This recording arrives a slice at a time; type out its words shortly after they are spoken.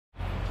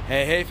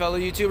Hey fellow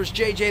YouTubers,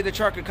 JJ the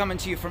Trucker coming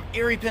to you from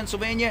Erie,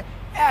 Pennsylvania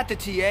at the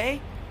TA,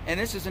 and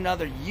this is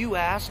another You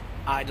Asked,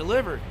 I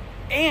Delivered,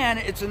 and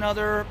it's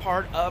another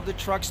part of the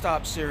Truck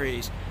Stop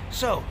series.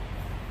 So,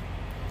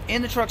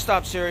 in the Truck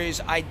Stop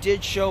series, I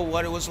did show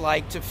what it was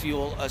like to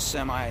fuel a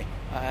semi,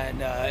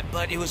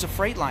 but it was a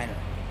Freightliner.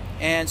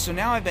 And so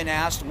now I've been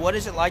asked, what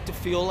is it like to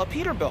fuel a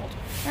Peterbilt?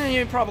 And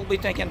you're probably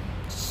thinking,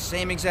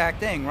 same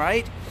exact thing,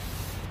 right?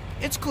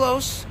 It's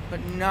close,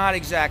 but not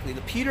exactly.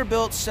 The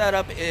Peterbilt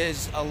setup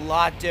is a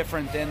lot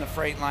different than the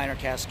Freightliner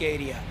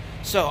Cascadia.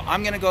 So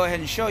I'm going to go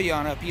ahead and show you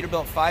on a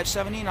Peterbilt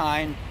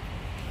 579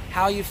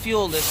 how you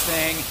fuel this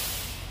thing,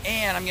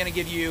 and I'm going to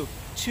give you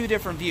two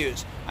different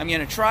views. I'm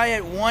going to try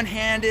it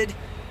one-handed,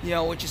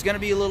 which is going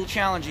to be a little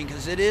challenging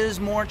because it is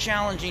more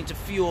challenging to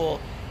fuel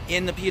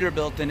in the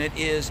Peterbilt than it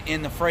is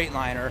in the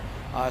Freightliner.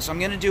 So I'm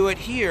going to do it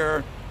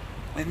here,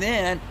 and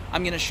then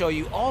I'm going to show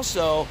you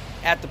also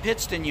at the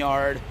Pittston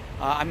yard.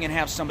 I'm going to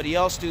have somebody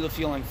else do the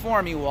fueling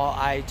for me while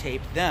I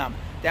tape them.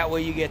 That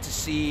way you get to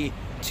see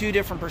two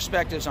different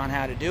perspectives on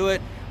how to do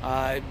it.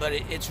 But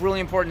it's really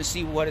important to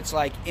see what it's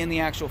like in the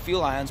actual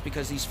fuel islands,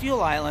 because these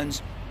fuel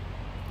islands,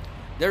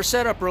 they're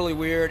set up really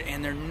weird,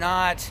 and they're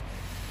not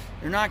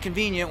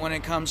convenient when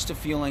it comes to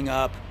fueling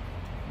up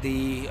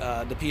the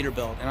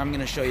Peterbilt. And I'm going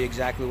to show you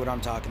exactly what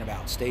I'm talking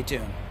about. Stay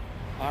tuned.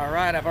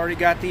 Alright, I've already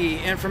got the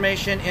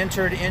information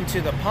entered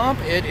into the pump.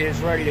 It is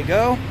ready to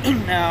go.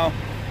 Now,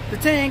 the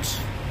tanks,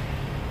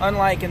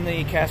 unlike in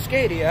the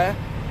Cascadia,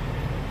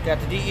 got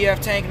the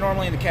DEF tank.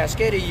 Normally in the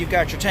Cascadia, you've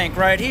got your tank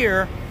right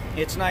here.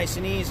 It's nice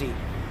and easy.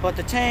 But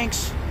the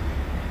tanks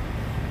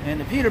in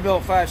the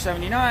Peterbilt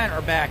 579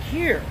 are back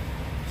here.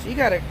 So you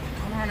got to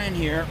come on in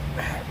here,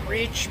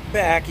 reach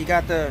back. You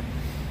got the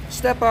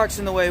step box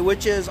in the way,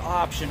 which is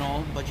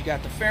optional, but you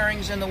got the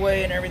fairings in the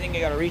way and everything.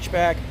 You got to reach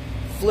back,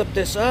 flip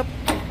this up,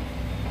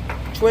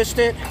 twist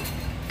it,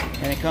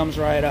 and it comes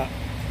right up.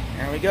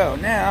 There we go.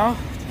 Now,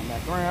 turn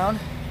back around.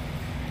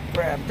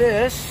 Grab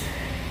this,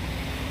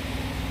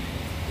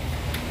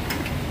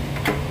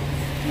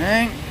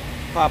 okay,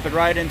 pop it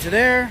right into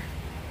there,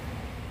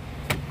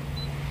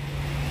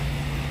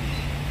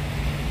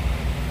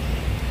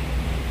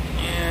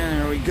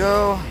 and there we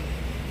go.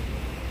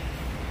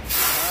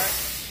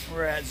 Alright,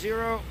 we're at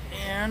 0,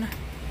 and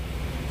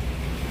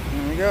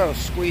there we go.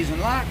 Squeeze and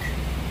lock,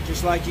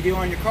 just like you do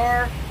on your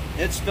car.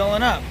 It's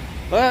filling up,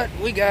 but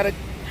we gotta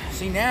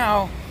see,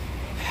 now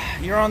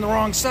you're on the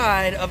wrong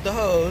side of the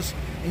hose.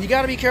 And you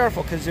got to be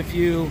careful, because if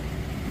you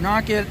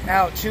knock it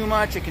out too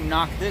much, it can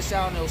knock this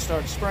out and it'll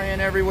start spraying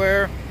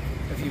everywhere.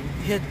 If you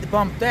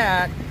bump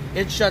that,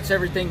 it shuts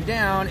everything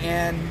down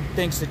and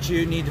thinks that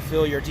you need to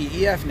fill your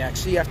DEF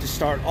next. So you have to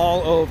start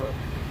all over.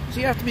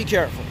 So you have to be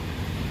careful.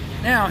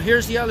 Now,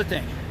 here's the other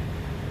thing.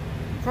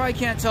 You probably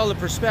can't tell the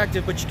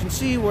perspective, but you can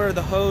see where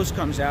the hose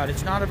comes out.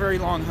 It's not a very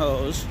long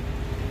hose.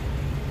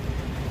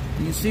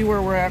 You can see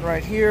where we're at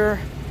right here.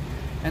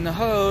 And the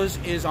hose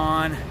is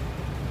on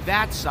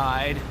that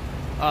side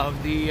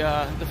of the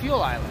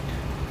fuel island.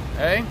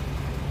 Okay?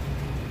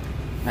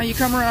 Now you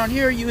come around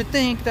here, you would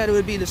think that it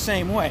would be the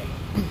same way.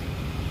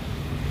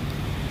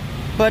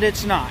 But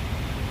it's not.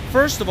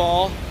 First of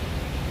all,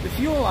 the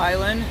fuel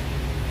island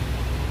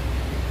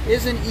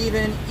isn't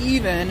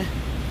even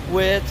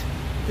with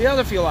the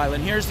other fuel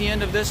island. Here's the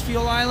end of this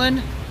fuel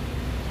island,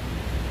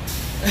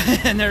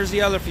 and there's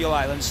the other fuel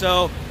island.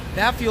 So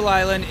that fuel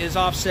island is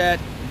offset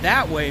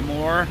that way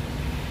more,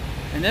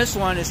 and this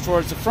one is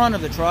towards the front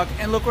of the truck,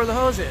 and look where the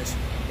hose is.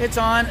 It's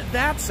on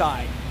that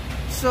side.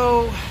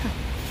 So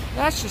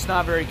that's just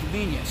not very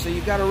convenient. So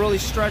you've got to really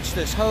stretch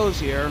this hose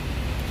here.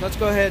 So let's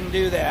go ahead and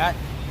do that,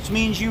 which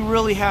means you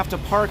really have to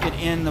park it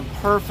in the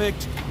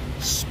perfect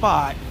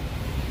spot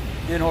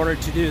in order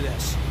to do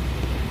this.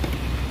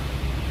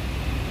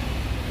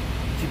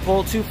 If you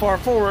pull too far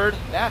forward,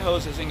 that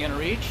hose isn't going to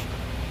reach.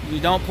 If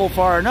you don't pull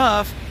far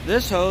enough,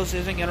 this hose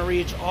isn't going to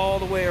reach all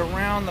the way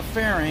around the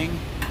fairing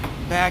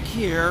back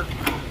here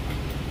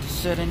to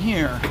sit in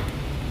here.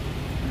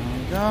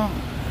 Go.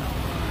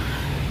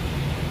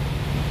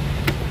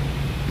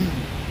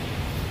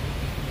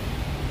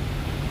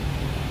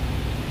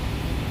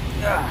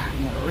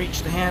 I'm going to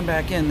reach the hand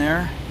back in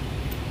there,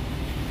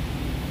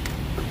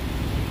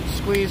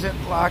 squeeze it,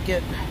 lock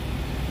it,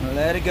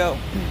 let it go.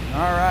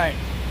 All right.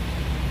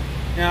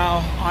 Now,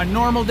 on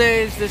normal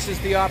days, this is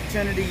the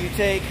opportunity you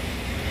take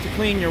to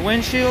clean your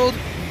windshield,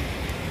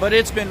 but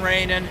it's been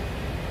raining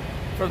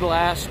for the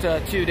last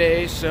 2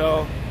 days,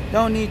 so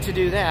don't need to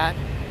do that.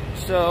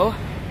 So,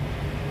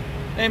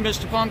 hey,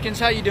 Mr. Pumpkins,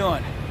 how you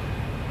doing?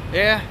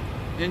 Yeah?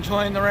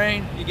 Enjoying the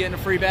rain? You getting a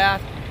free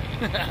bath?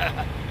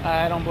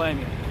 I don't blame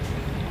you.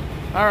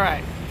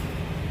 Alright.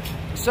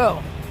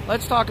 So,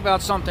 let's talk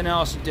about something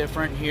else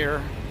different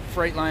here.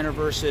 Freightliner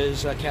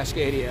versus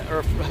Cascadia,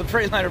 or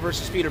Freightliner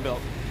versus Peterbilt.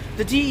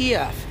 The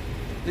DEF.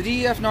 The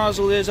DEF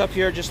nozzle is up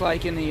here just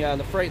like in the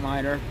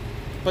Freightliner,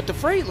 but the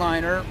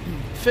Freightliner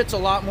fits a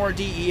lot more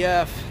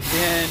DEF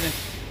than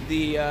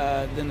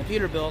the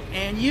Peterbilt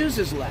and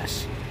uses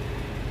less.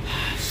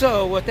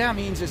 So what that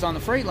means is on the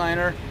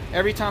Freightliner,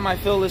 every time I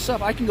fill this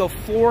up, I can go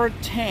 4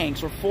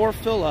 tanks or 4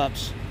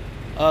 fill-ups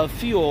of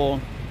fuel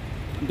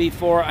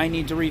before I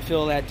need to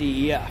refill that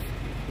DEF,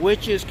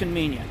 which is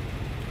convenient.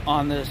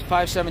 On this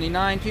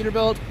 579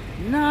 Peterbilt,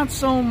 not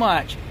so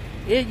much.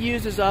 It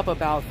uses up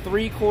about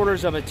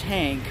 3/4 of a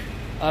tank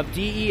of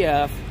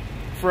DEF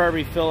for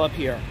every fill up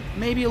here.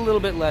 Maybe a little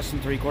bit less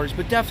than 3/4,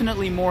 but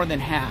definitely more than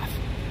half,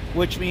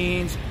 which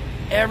means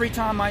every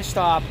time I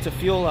stop to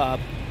fuel up,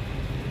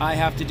 I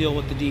have to deal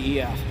with the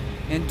DEF.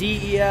 And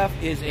DEF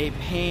is a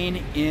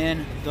pain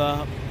in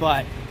the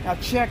butt. Now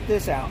check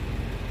this out.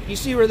 You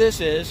see where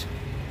this is?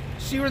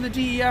 See where the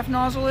DEF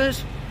nozzle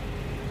is?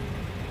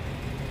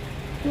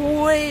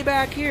 Way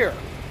back here.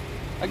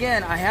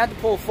 Again, I had to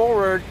pull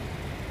forward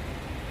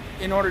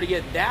in order to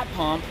get that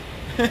pump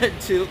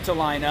to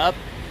line up.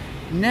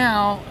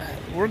 Now,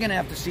 we're going to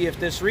have to see if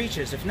this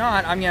reaches. If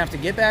not, I'm going to have to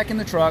get back in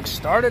the truck,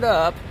 start it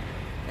up,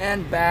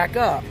 and back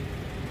up.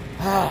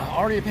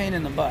 Already a pain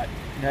in the butt,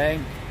 okay?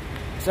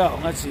 So,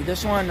 let's see.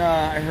 This one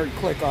I heard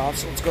click off,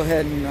 so let's go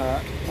ahead and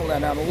pull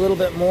that out a little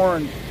bit more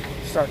and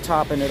start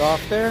topping it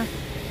off there.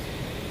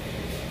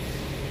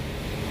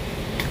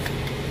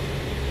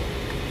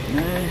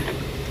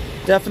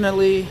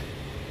 Definitely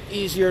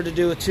easier to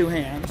do with 2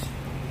 hands. See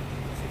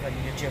if I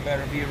can get you a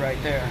better view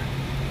right there.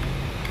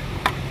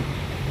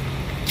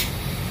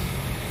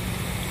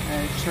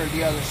 And just heard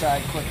the other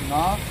side clicking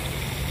off.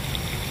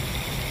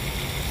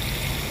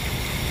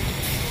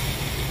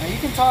 Now you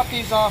can top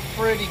these off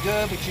pretty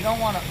good, but you don't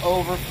want to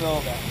overfill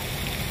them.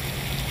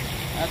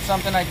 That's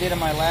something I did in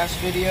my last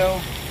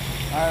video.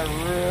 I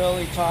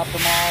really topped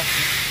them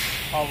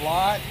off a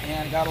lot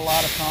and got a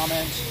lot of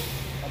comments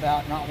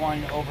about not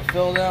wanting to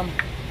overfill them.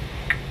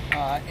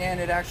 And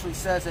it actually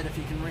says that if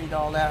you can read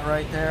all that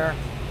right there,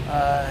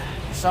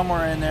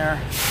 somewhere in there,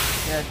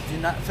 that do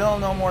not fill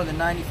no more than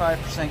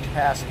 95%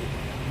 capacity.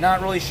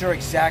 Not really sure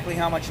exactly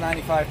how much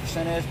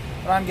 95% is,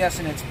 but I'm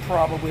guessing it's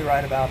probably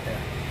right about there.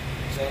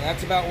 So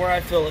that's about where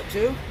I fill it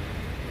to.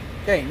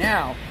 Okay,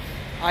 now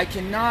I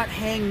cannot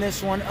hang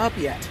this one up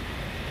yet,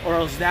 or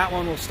else that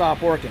one will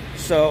stop working.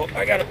 So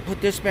I got to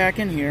put this back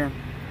in here,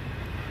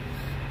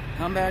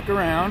 come back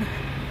around.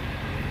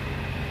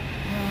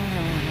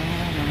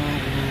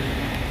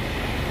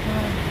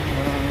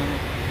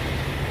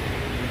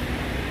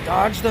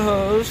 Dodge the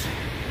hose,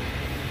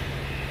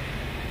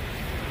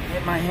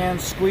 get my hand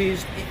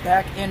squeezed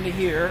back into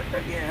here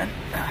again.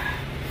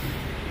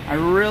 I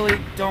really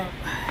don't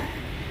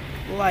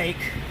like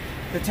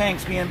the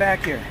tanks being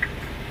back here.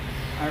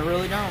 I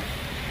really don't.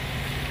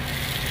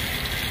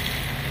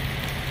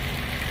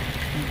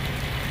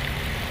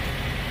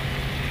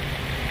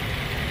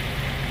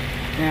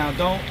 Now,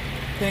 don't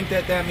think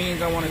that that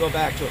means I want to go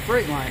back to a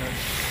Freightliner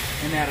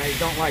and that I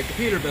don't like the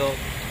Peterbilt,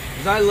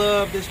 because I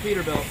love this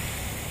Peterbilt.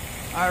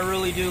 I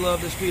really do love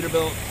this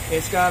Peterbilt.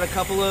 It's got a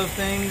couple of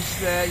things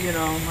that, you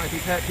know, might be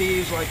pet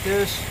peeves like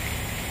this,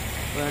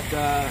 but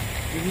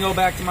you can go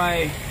back to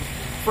my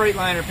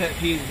Freightliner pet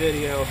peeves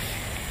video.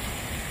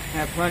 I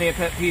have plenty of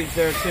pet peeves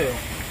there too.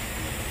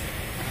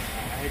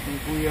 I think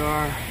we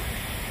are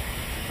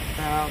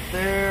about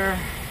there.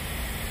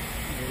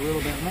 A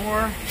little bit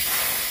more.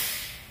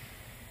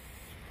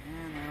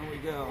 And there we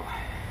go.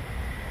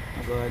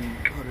 I'll go ahead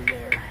and put it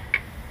there.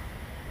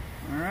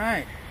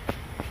 Alright.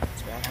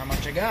 That's about how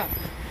much I got.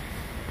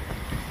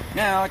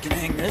 Now I can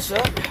hang this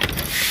up.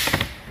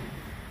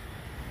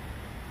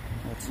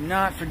 Let's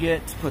not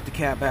forget to put the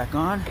cap back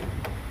on.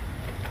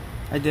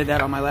 I did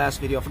that on my last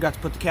video. I forgot to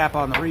put the cap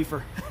on the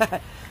reefer.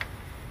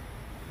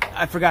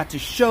 I forgot to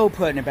show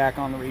putting it back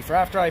on the reefer.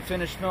 After I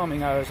finished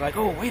filming, I was like,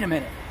 oh, wait a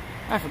minute.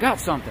 I forgot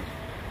something.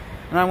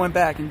 And I went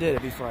back and did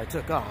it before I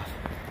took off.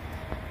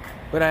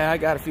 But I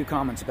got a few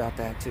comments about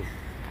that too.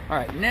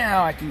 Alright,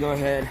 now I can go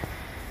ahead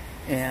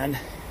and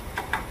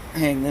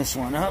hang this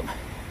one up.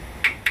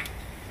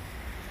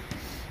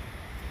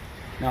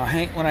 Now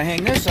when I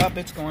hang this up,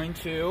 it's going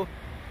to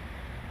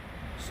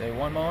say,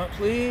 one moment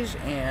please,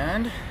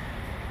 and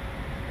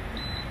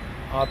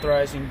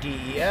authorizing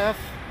DEF.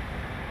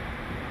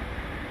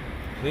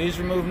 Please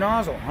remove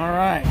nozzle.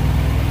 Alright.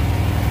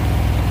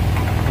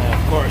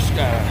 Of course,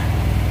 gotta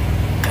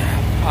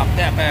pop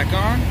that back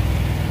on.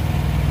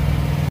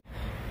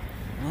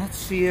 Let's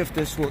see if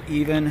this will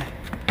even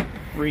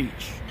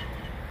reach.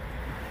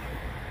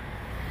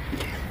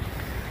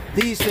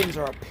 These things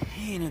are a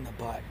pain in the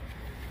butt.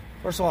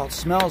 First of all, it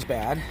smells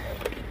bad.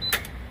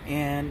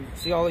 And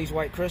see all these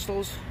white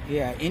crystals?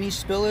 Yeah, any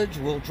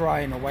spillage will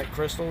dry into white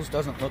crystals.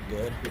 Doesn't look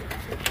good.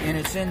 And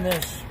it's in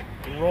this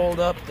rolled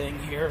up thing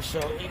here, so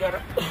you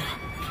gotta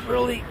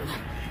really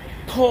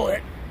pull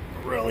it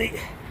really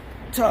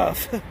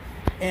tough.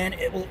 And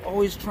it will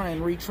always try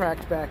and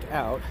retract back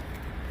out,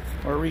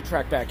 or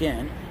retract back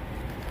in.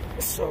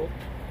 So,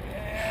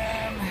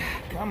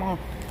 come on.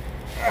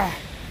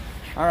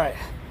 Alright.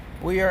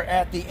 We are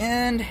at the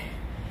end,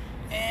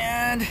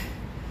 and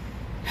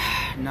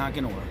not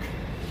gonna work.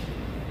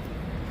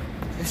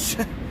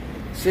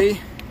 See?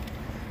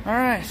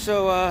 Alright,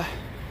 so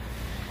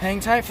hang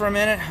tight for a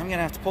minute. I'm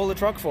gonna have to pull the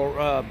truck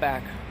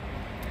back.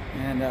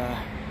 And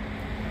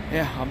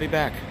yeah, I'll be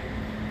back.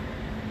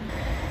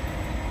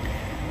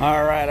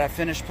 All right, I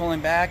finished pulling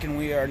back and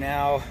we are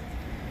now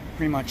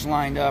pretty much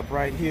lined up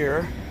right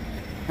here.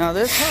 Now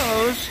this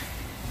hose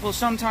will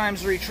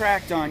sometimes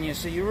retract on you,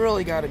 so you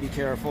really got to be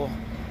careful.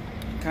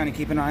 Kind of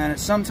keep an eye on it.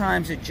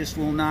 Sometimes it just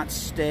will not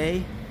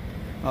stay.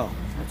 Oh,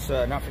 let's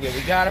not forget, we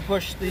got to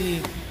push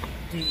the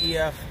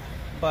DEF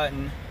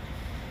button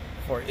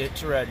for it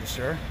to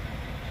register.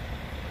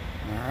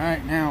 All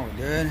right, now we're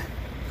good.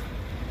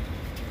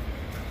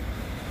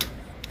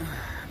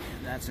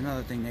 That's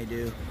another thing they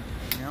do.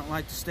 They don't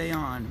like to stay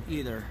on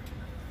either.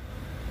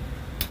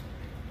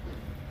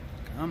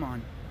 Come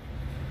on.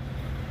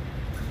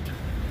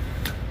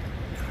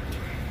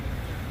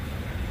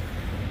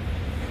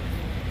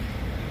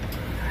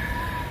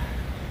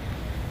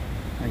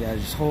 I gotta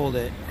just hold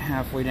it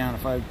halfway down.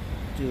 If I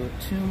do it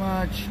too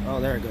much, oh,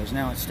 there it goes.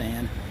 Now it's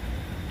staying.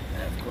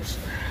 And of course,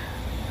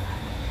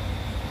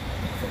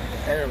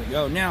 there we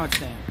go. Now it's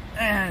staying,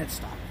 and it's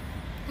stopped.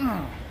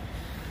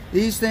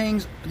 These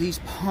things, these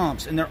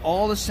pumps, and they're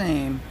all the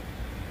same.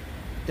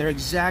 They're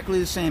exactly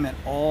the same at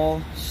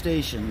all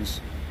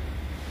stations.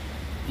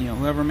 You know,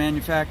 whoever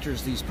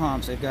manufactures these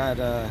pumps, they've got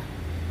the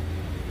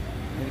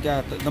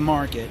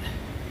market.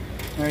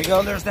 There you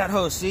go. There's that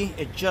hose. See,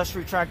 it just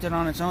retracted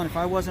on its own. If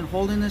I wasn't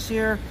holding this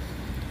here,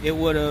 it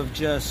would have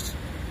just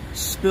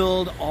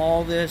spilled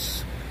all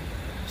this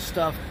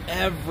stuff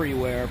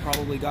everywhere.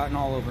 Probably gotten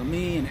all over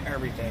me and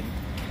everything.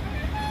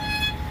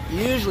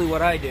 Usually,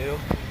 what I do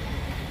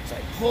is I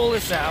pull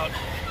this out.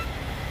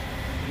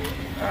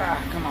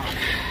 Ah, come on.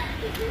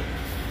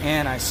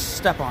 And I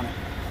step on it.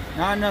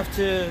 Not enough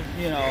to,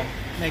 you know,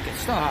 make it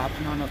stop.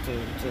 Not enough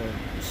to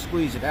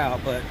squeeze it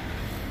out, but,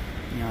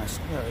 you know,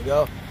 there we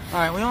go. All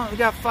right, we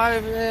got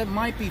 5. It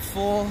might be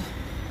full.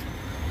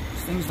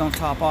 These things don't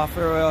top off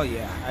very well.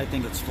 Yeah, I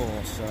think it's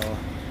full. So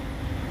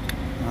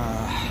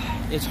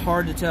it's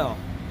hard to tell.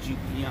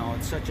 You know,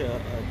 it's such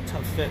a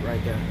tough fit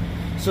right there.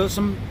 So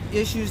some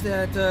issues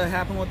that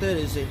happen with it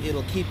is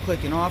it'll keep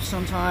clicking off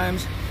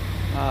sometimes.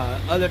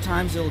 Other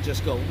times it'll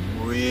just go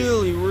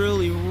really,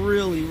 really,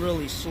 really,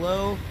 really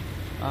slow.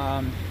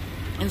 And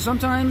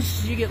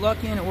sometimes you get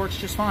lucky and it works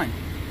just fine.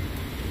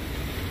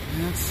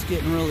 That's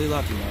getting really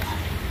lucky though.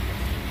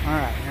 All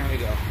right, here we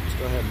go. Let's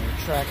go ahead and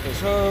retract this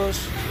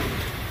hose.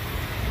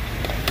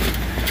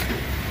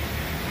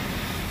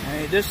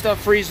 And this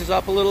stuff freezes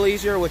up a little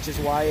easier, which is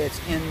why it's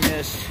in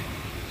this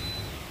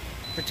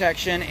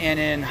protection. And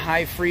in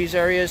high freeze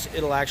areas,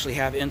 it'll actually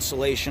have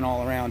insulation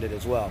all around it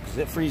as well, because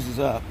it freezes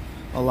up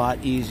a lot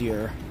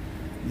easier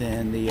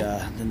than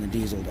the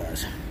diesel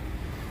does.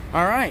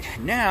 All right,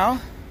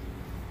 now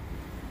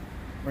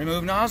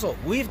remove nozzle.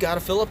 We've got to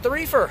fill up the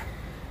reefer.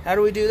 How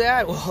do we do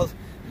that? Well,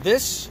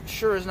 this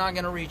sure is not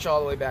going to reach all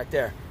the way back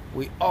there.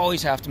 We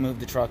always have to move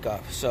the truck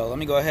up. So let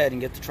me go ahead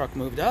and get the truck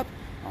moved up.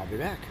 I'll be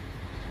back.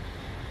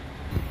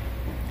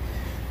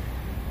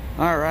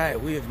 All right,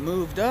 we have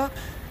moved up.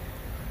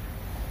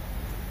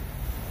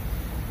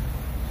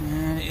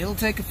 And it'll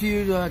take a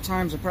few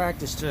times of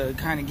practice to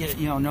kind of get,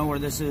 you know where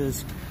this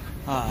is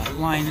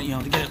lined,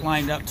 to get it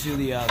lined up to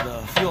the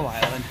fuel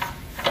island,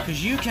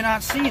 because you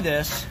cannot see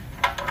this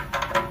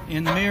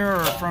in the mirror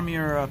or from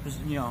your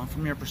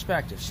from your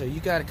perspective. So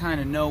you got to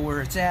kind of know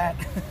where it's at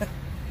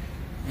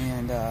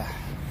and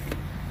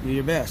do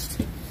your best.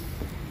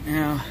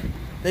 Now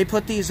they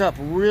put these up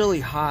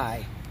really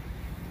high,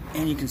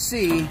 and you can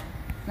see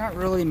not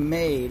really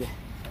made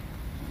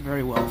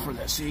very well for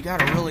this. So you got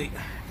to really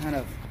kind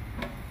of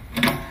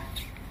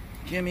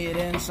jimmy it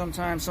in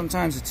sometimes.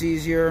 Sometimes it's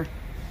easier,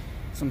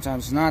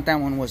 sometimes it's not. That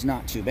one was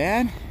not too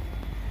bad.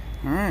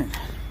 All right.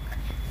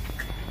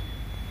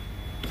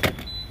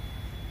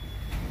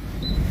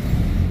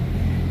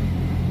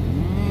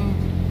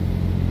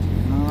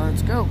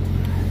 Let's go.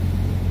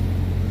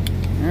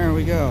 There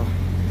we go.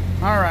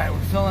 All right, we're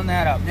filling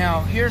that up.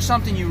 Now, here's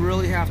something you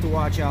really have to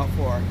watch out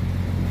for.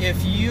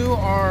 If you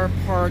are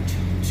parked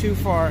too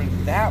far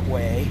that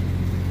way,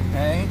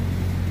 okay,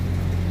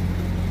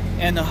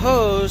 and the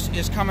hose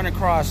is coming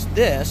across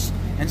this,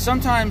 and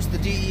sometimes the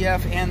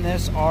DEF and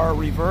this are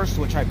reversed,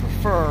 which I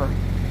prefer,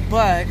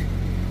 but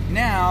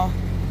now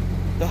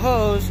the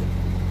hose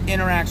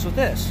interacts with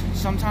this.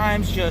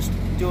 Sometimes just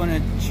doing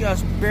it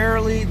just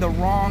barely the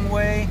wrong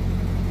way,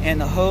 and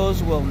the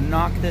hose will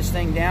knock this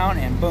thing down,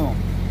 and boom,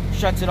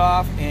 shuts it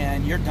off,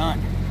 and you're done.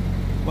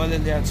 Whether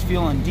that's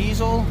fueling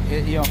diesel,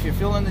 if you're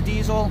fueling the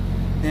diesel,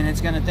 then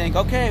it's going to think,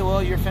 okay,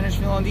 well, you're finished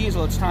fueling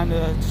diesel, it's time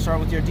to start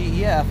with your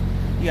DEF.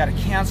 You got to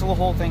cancel the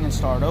whole thing and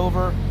start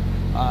over.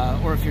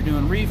 Or if you're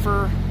doing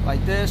reefer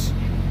like this,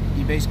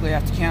 you basically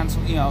have to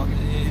cancel,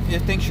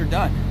 it thinks you're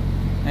done.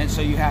 And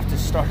so you have to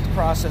start the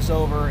process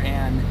over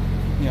and,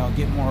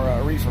 get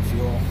more reefer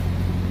fuel.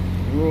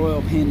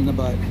 Royal pain in the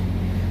butt.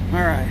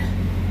 All right.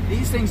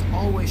 These things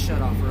always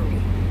shut off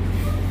early.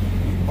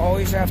 You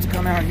always have to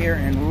come out here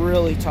and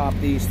really top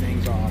these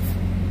things off.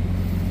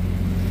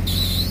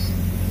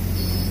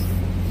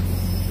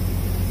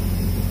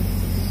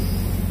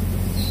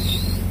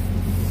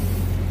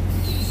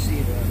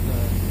 See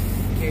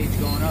the gauge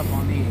going up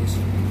on these.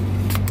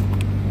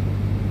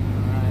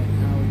 Alright,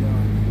 how are we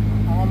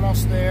doing?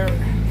 Almost there.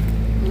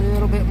 A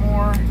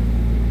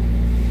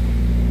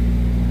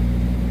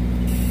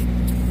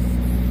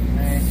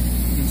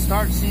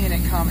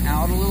come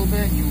out a little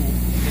bit.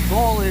 The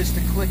goal is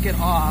to click it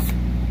off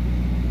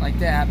like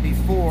that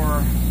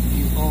before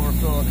you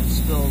overfill it and it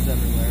spills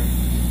everywhere.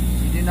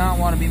 You do not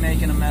want to be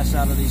making a mess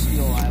out of these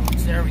fuel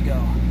islands. There we go.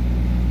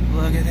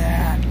 Look at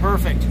that.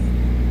 Perfect.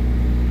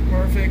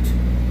 Perfect.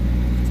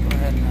 Let's go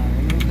ahead and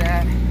remove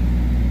that.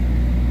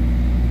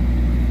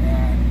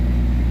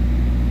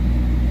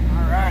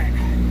 All right.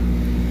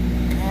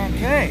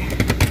 Okay.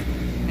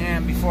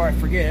 And before I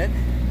forget,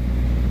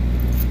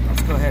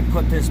 let's go ahead and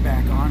put this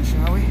back on,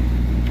 shall we?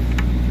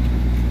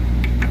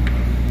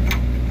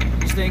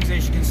 These things,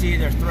 as you can see,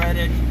 they're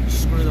threaded.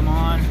 Screw them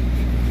on.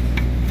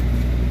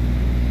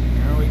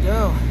 There we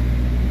go.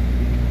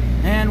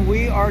 And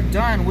we are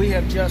done. We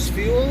have just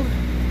fueled.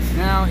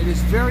 Now, it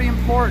is very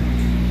important.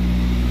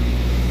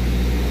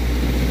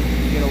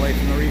 Get away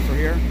from the reefer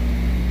here.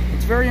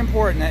 It's very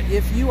important that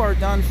if you are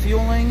done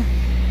fueling,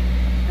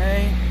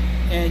 okay,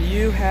 and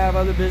you have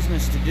other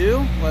business to do,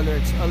 whether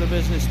it's other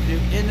business to do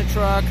in the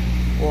truck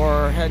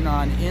or heading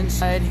on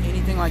inside,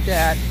 anything like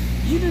that,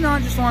 you do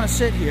not just want to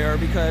sit here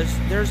because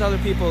there's other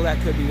people that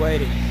could be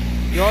waiting.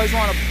 You always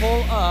want to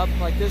pull up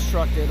like this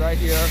truck did right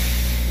here.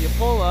 You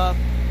pull up,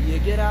 you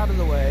get out of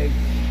the way.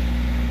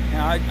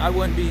 Now, I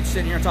wouldn't be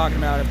sitting here talking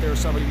about it if there was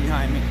somebody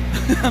behind me.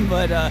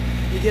 But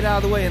you get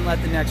out of the way and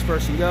let the next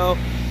person go.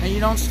 And you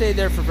don't stay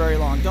there for very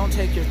long. Don't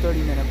take your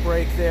 30-minute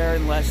break there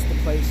unless the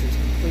place is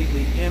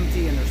completely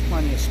empty and there's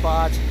plenty of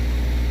spots.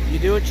 You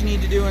do what you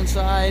need to do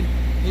inside,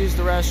 use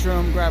the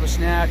restroom, grab a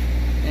snack,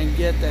 and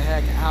get the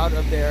heck out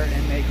of there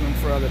and make room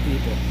for other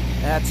people.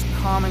 That's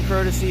common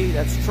courtesy.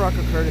 That's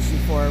trucker courtesy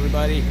for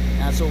everybody.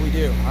 That's what we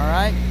do, all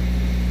right?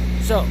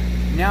 So,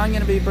 now I'm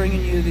going to be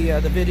bringing you the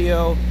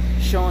video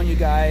showing you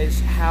guys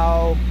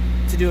how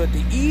to do it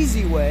the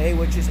easy way,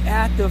 which is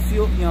at the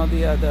fuel,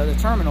 the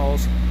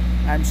terminals.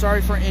 I'm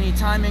sorry for any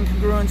time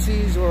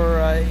incongruencies or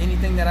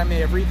anything that I may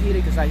have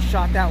repeated, because I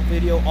shot that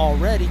video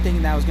already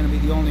thinking that was going to be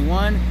the only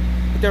one.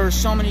 But there were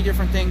so many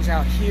different things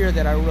out here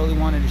that I really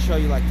wanted to show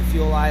you, like the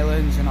fuel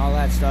islands and all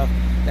that stuff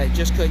that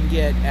just couldn't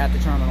get at the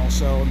terminal.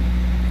 So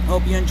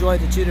hope you enjoyed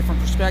the two different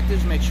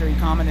perspectives. Make sure you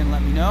comment and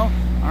let me know.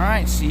 All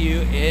right, see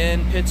you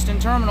in Pittston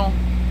Terminal.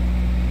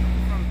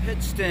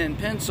 Pittston,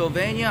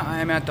 Pennsylvania. I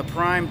am at the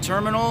Prime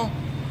Terminal.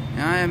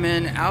 I am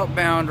in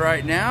outbound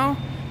right now,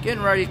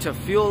 getting ready to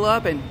fuel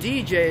up, and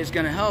DJ is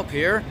going to help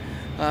here.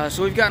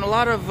 So we've gotten a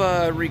lot of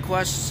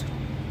requests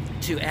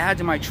to add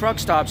to my truck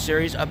stop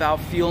series about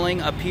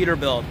fueling a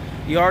Peterbilt.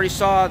 You already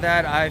saw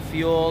that I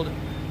fueled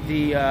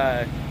the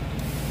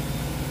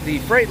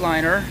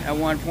Freightliner at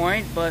one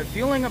point, but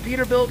fueling a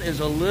Peterbilt is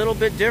a little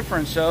bit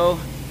different. So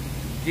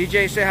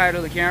DJ, say hi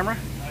to the camera.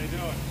 How you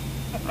doing?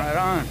 Right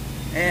on.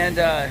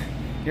 And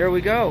here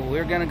we go.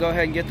 We're going to go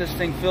ahead and get this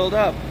thing filled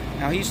up.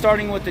 Now he's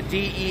starting with the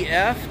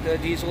DEF, the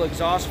diesel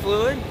exhaust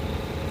fluid.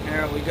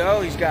 There we go.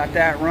 He's got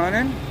that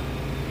running.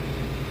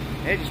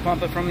 Hey, just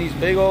pump it from these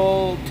big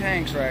old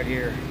tanks right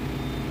here.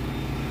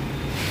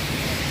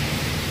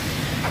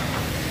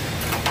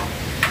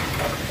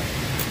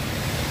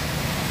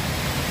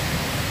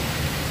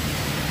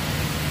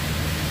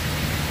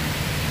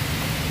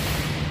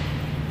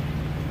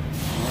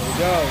 There we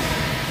go.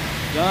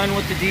 Done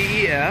with the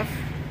DEF.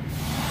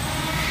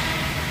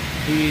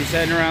 He's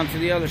heading around to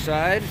the other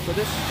side for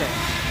this tank.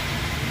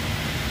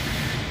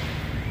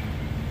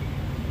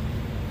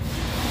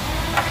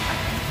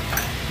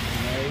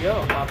 There you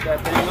go. Pop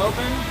that thing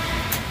open.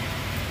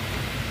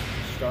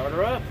 Start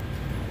her up.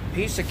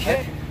 Piece of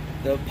kit.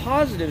 The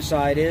positive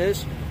side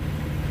is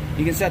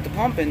you can set the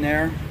pump in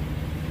there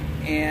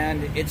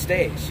and it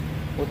stays.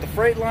 With the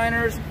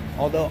Freightliners,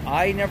 although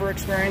I never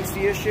experienced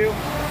the issue,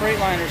 the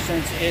Freightliner,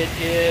 since it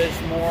is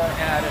more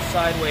at a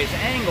sideways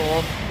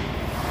angle,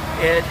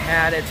 it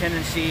had a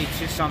tendency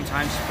to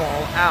sometimes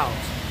fall out,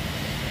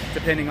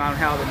 depending on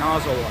how the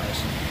nozzle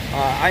was.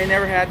 I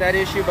never had that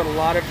issue, but a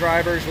lot of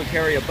drivers would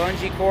carry a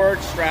bungee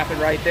cord, strap it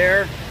right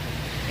there,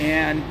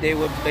 and they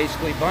would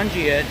basically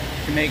bungee it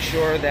to make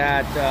sure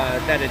that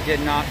that it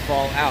did not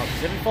fall out.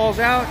 Because if it falls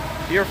out,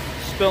 you're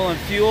spilling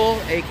fuel,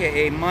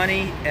 aka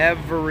money,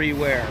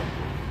 everywhere.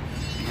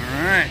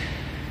 All right,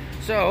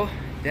 so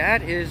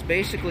that is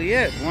basically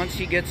it. Once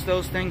he gets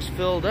those things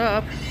filled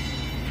up, there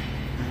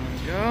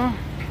we go.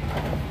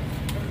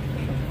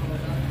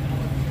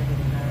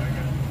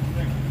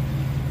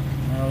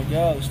 There we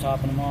go. He's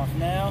topping them off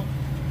now.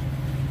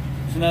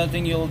 It's another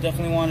thing you'll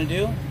definitely want to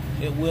do.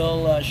 It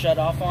will shut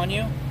off on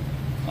you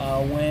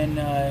when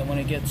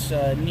it gets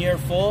near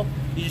full.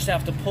 You just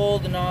have to pull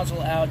the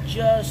nozzle out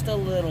just a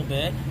little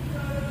bit,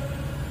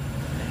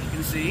 as you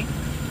can see,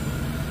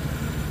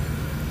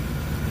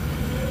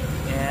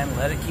 and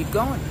let it keep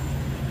going.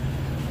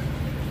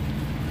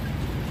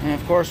 And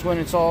of course, when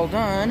it's all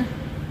done,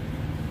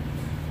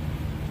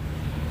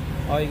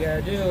 all you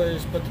gotta do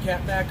is put the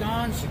cap back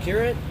on,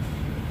 secure it,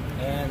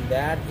 and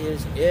that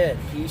is it.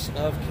 Piece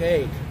of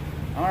cake.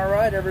 All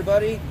right,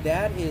 everybody,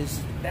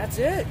 that's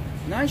it.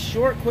 Nice,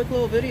 short, quick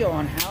little video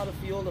on how to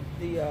fuel the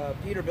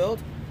Peterbilt.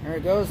 There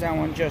it goes. That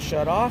one just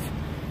shut off.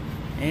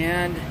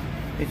 And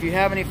If you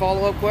have any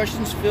follow-up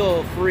questions,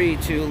 feel free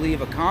to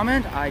leave a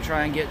comment. I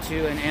try and get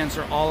to and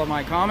answer all of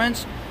my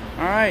comments.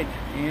 All right,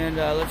 and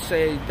let's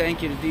say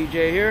thank you to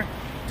DJ here.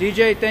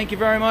 DJ, thank you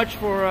very much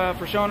for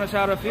showing us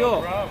how to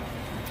fuel. No problem.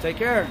 Take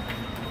care.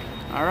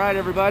 All right,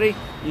 everybody,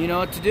 you know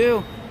what to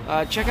do.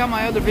 Check out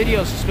my other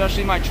videos,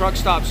 especially my truck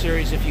stop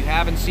series. If you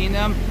haven't seen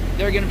them,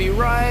 they're going to be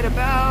right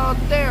about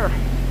there.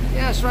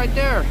 Yes, right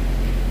there.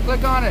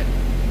 Click on it.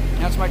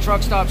 That's my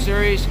truck stop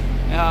series.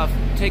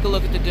 Take a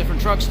look at the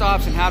different truck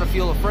stops and how to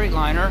fuel a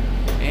Freightliner.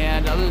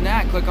 And other than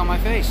that, click on my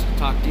face.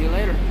 Talk to you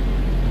later.